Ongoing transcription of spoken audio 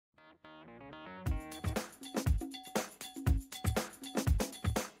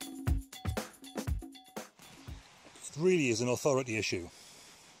really is an authority issue.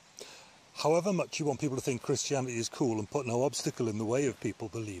 However much you want people to think Christianity is cool and put no obstacle in the way of people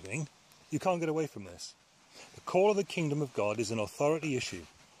believing, you can't get away from this. The call of the kingdom of God is an authority issue.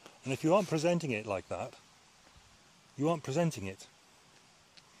 And if you aren't presenting it like that, you aren't presenting it.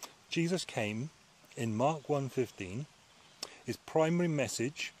 Jesus came in Mark 1:15. His primary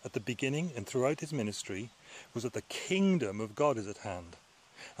message at the beginning and throughout his ministry was that the kingdom of God is at hand.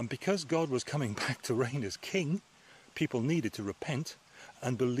 And because God was coming back to reign as king, people needed to repent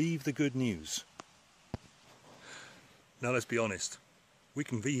and believe the good news. Now let's be honest, we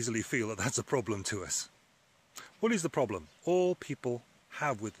can easily feel that that's a problem to us. What is the problem all people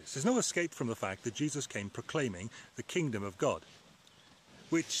have with this? There's no escape from the fact that Jesus came proclaiming the kingdom of God,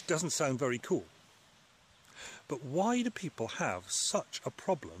 which doesn't sound very cool. But why do people have such a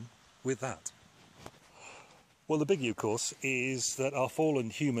problem with that? Well, the biggie, of course, is that our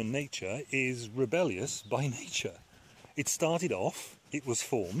fallen human nature is rebellious by nature. It started off, it was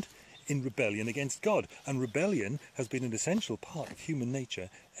formed in rebellion against God, and rebellion has been an essential part of human nature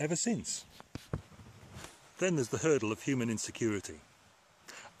ever since. Then there's the hurdle of human insecurity.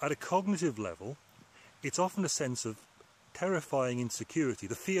 At a cognitive level, it's often a sense of terrifying insecurity,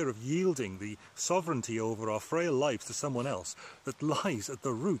 the fear of yielding the sovereignty over our frail lives to someone else, that lies at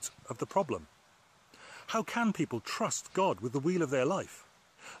the root of the problem. How can people trust God with the wheel of their life?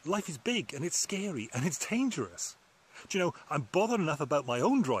 Life is big and it's scary and it's dangerous. Do you know, I'm bothered enough about my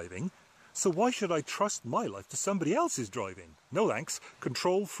own driving, so why should I trust my life to somebody else's driving? No thanks,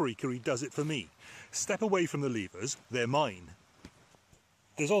 control freakery does it for me. Step away from the levers, they're mine.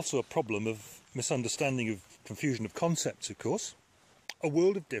 There's also a problem of misunderstanding, of confusion of concepts, of course. A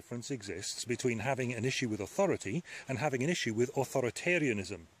world of difference exists between having an issue with authority and having an issue with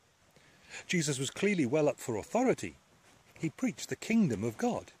authoritarianism. Jesus was clearly well up for authority. He preached the kingdom of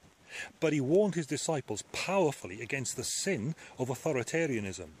God. But he warned his disciples powerfully against the sin of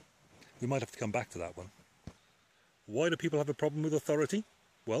authoritarianism. We might have to come back to that one. Why do people have a problem with authority?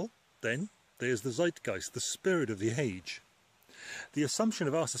 Well, then, there's the zeitgeist, the spirit of the age. The assumption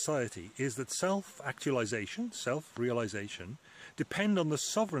of our society is that self-actualization, self-realization, depend on the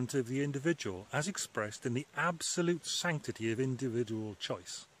sovereignty of the individual as expressed in the absolute sanctity of individual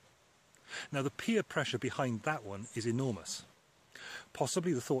choice. Now, the peer pressure behind that one is enormous.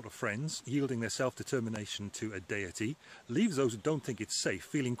 Possibly the thought of friends yielding their self-determination to a deity leaves those who don't think it's safe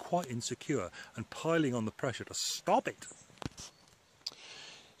feeling quite insecure and piling on the pressure to stop it.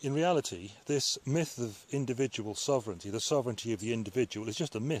 In reality, this myth of individual sovereignty, the sovereignty of the individual, is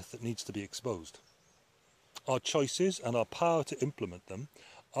just a myth that needs to be exposed. Our choices and our power to implement them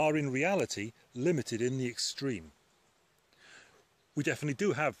are in reality limited in the extreme. We definitely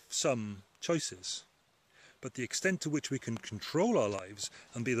do have some choices, but the extent to which we can control our lives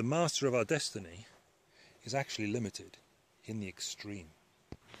and be the master of our destiny is actually limited in the extreme.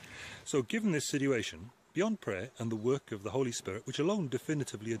 So given this situation, beyond prayer and the work of the Holy Spirit, which alone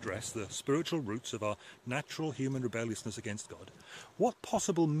definitively address the spiritual roots of our natural human rebelliousness against God, what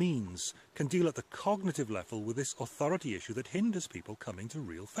possible means can deal at the cognitive level with this authority issue that hinders people coming to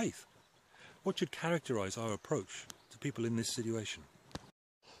real faith? What should characterize our approach to people in this situation?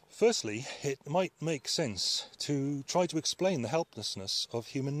 Firstly, it might make sense to try to explain the helplessness of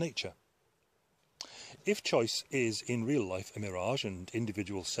human nature. If choice is in real life a mirage and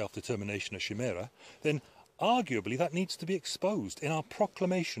individual self-determination a chimera, then arguably that needs to be exposed in our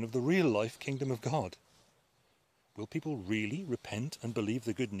proclamation of the real life kingdom of God. Will people really repent and believe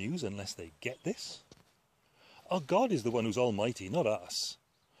the good news unless they get this? Our God is the one who's almighty, not us.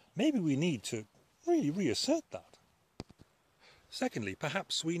 Maybe we need to really reassert that. Secondly,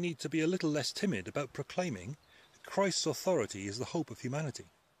 perhaps we need to be a little less timid about proclaiming that Christ's authority is the hope of humanity.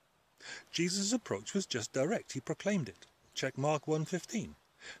 Jesus' approach was just direct. He proclaimed it. Check Mark 1:15.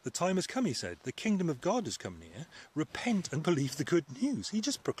 The time has come, he said. The kingdom of God has come near. Repent and believe the good news. He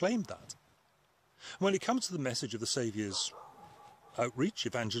just proclaimed that. When it comes to the message of the Saviour's outreach,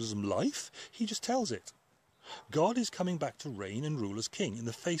 evangelism, life, he just tells it. God is coming back to reign and rule as king in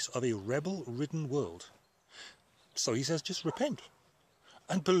the face of a rebel-ridden world. So he says, just repent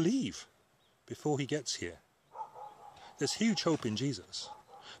and believe before he gets here. There's huge hope in Jesus,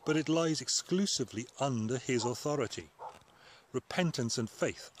 but it lies exclusively under his authority. Repentance and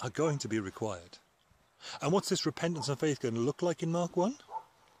faith are going to be required. And what's this repentance and faith going to look like in Mark 1?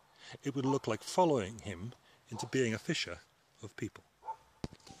 It would look like following him into being a fisher of people.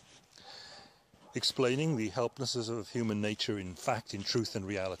 Explaining the helplessness of human nature in fact, in truth and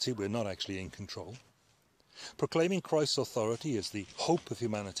reality, we're not actually in control. Proclaiming Christ's authority as the hope of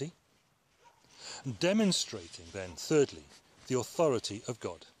humanity. Demonstrating then, thirdly, the authority of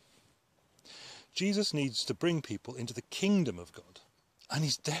God. Jesus needs to bring people into the kingdom of God, and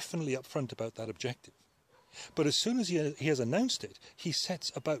he's definitely upfront about that objective. But as soon as he has announced it, he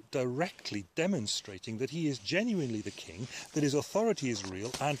sets about directly demonstrating that he is genuinely the king, that his authority is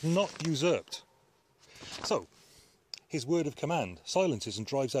real and not usurped. So, his word of command silences and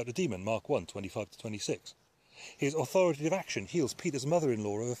drives out a demon, Mark 1, 25-26. His authoritative action heals Peter's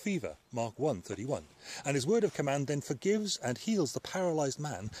mother-in-law of a fever, Mark 1, 31. And his word of command then forgives and heals the paralysed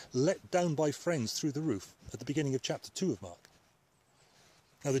man let down by friends through the roof at the beginning of chapter 2 of Mark.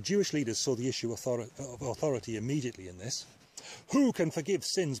 Now the Jewish leaders saw the issue of authority immediately in this. Who can forgive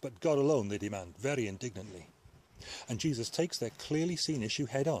sins but God alone, they demand, very indignantly. And Jesus takes their clearly seen issue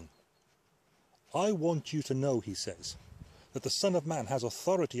head on. I want you to know, he says, that the Son of Man has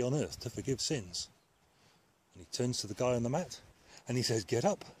authority on earth to forgive sins. And he turns to the guy on the mat and he says, get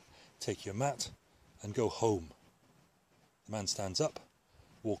up, take your mat and go home. The man stands up,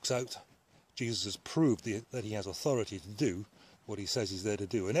 walks out. Jesus has proved that he has authority to do what he says he's there to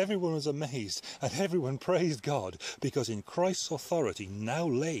do. And everyone was amazed and everyone praised God, because in Christ's authority now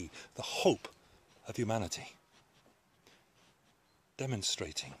lay the hope of humanity,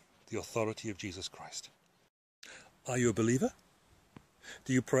 demonstrating the authority of Jesus Christ. Are you a believer?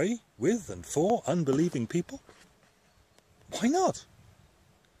 Do you pray with and for unbelieving people? Why not?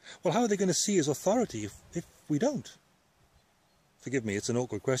 Well, how are they going to see his authority if we don't? Forgive me, it's an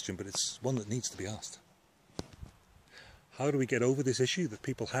awkward question, but it's one that needs to be asked. How do we get over this issue that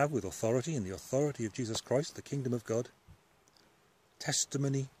people have with authority and the authority of Jesus Christ, the kingdom of God?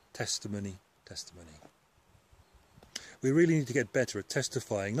 Testimony, testimony, testimony. We really need to get better at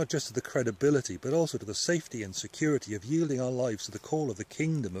testifying, not just to the credibility, but also to the safety and security of yielding our lives to the call of the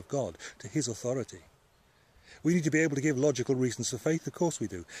kingdom of God, to his authority. We need to be able to give logical reasons for faith, of course we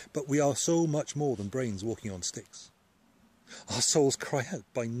do, but we are so much more than brains walking on sticks. Our souls cry out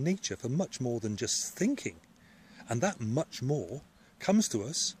by nature for much more than just thinking, and that much more comes to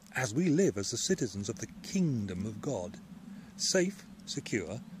us as we live as the citizens of the kingdom of God, safe,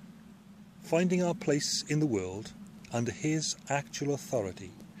 secure, finding our place in the world under his actual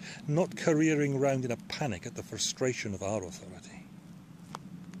authority, not careering round in a panic at the frustration of our authority.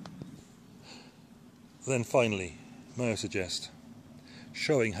 Then finally, may I suggest,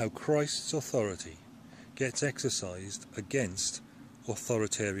 showing how Christ's authority gets exercised against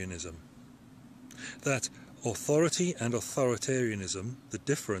authoritarianism. That authority and authoritarianism, the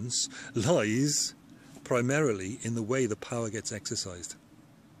difference lies primarily in the way the power gets exercised.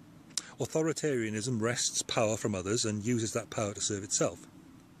 Authoritarianism wrests power from others and uses that power to serve itself.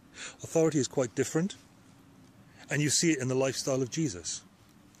 Authority is quite different, and you see it in the lifestyle of Jesus.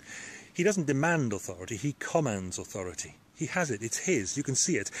 He doesn't demand authority, he commands authority. He has it, it's his, you can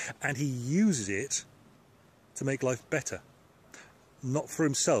see it, and he uses it to make life better. Not for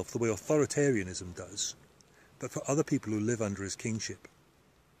himself, the way authoritarianism does, but for other people who live under his kingship.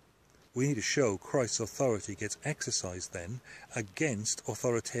 We need to show Christ's authority gets exercised then against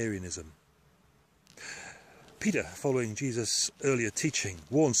authoritarianism. Peter, following Jesus' earlier teaching,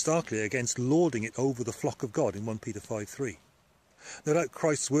 warned starkly against lording it over the flock of God in 1 Peter 5:3. No doubt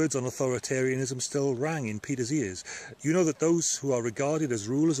Christ's words on authoritarianism still rang in Peter's ears. You know that those who are regarded as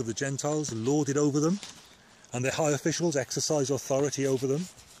rulers of the Gentiles lord it over them, and their high officials exercise authority over them.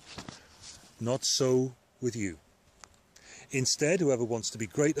 Not so with you. Instead, whoever wants to be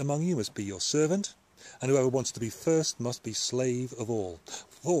great among you must be your servant, and whoever wants to be first must be slave of all.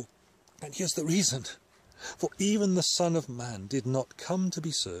 And here's the reason, for even the Son of Man did not come to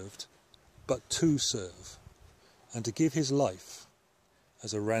be served, but to serve, and to give his life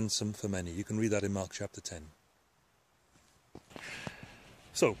as a ransom for many. You can read that in Mark chapter 10.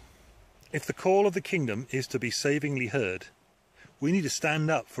 So, if the call of the kingdom is to be savingly heard, we need to stand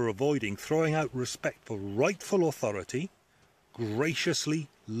up for avoiding throwing out respect for rightful authority, graciously,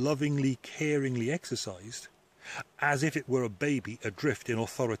 lovingly, caringly exercised, as if it were a baby adrift in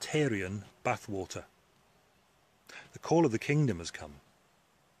authoritarian bathwater. The call of the kingdom has come.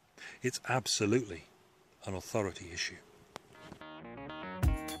 It's absolutely an authority issue.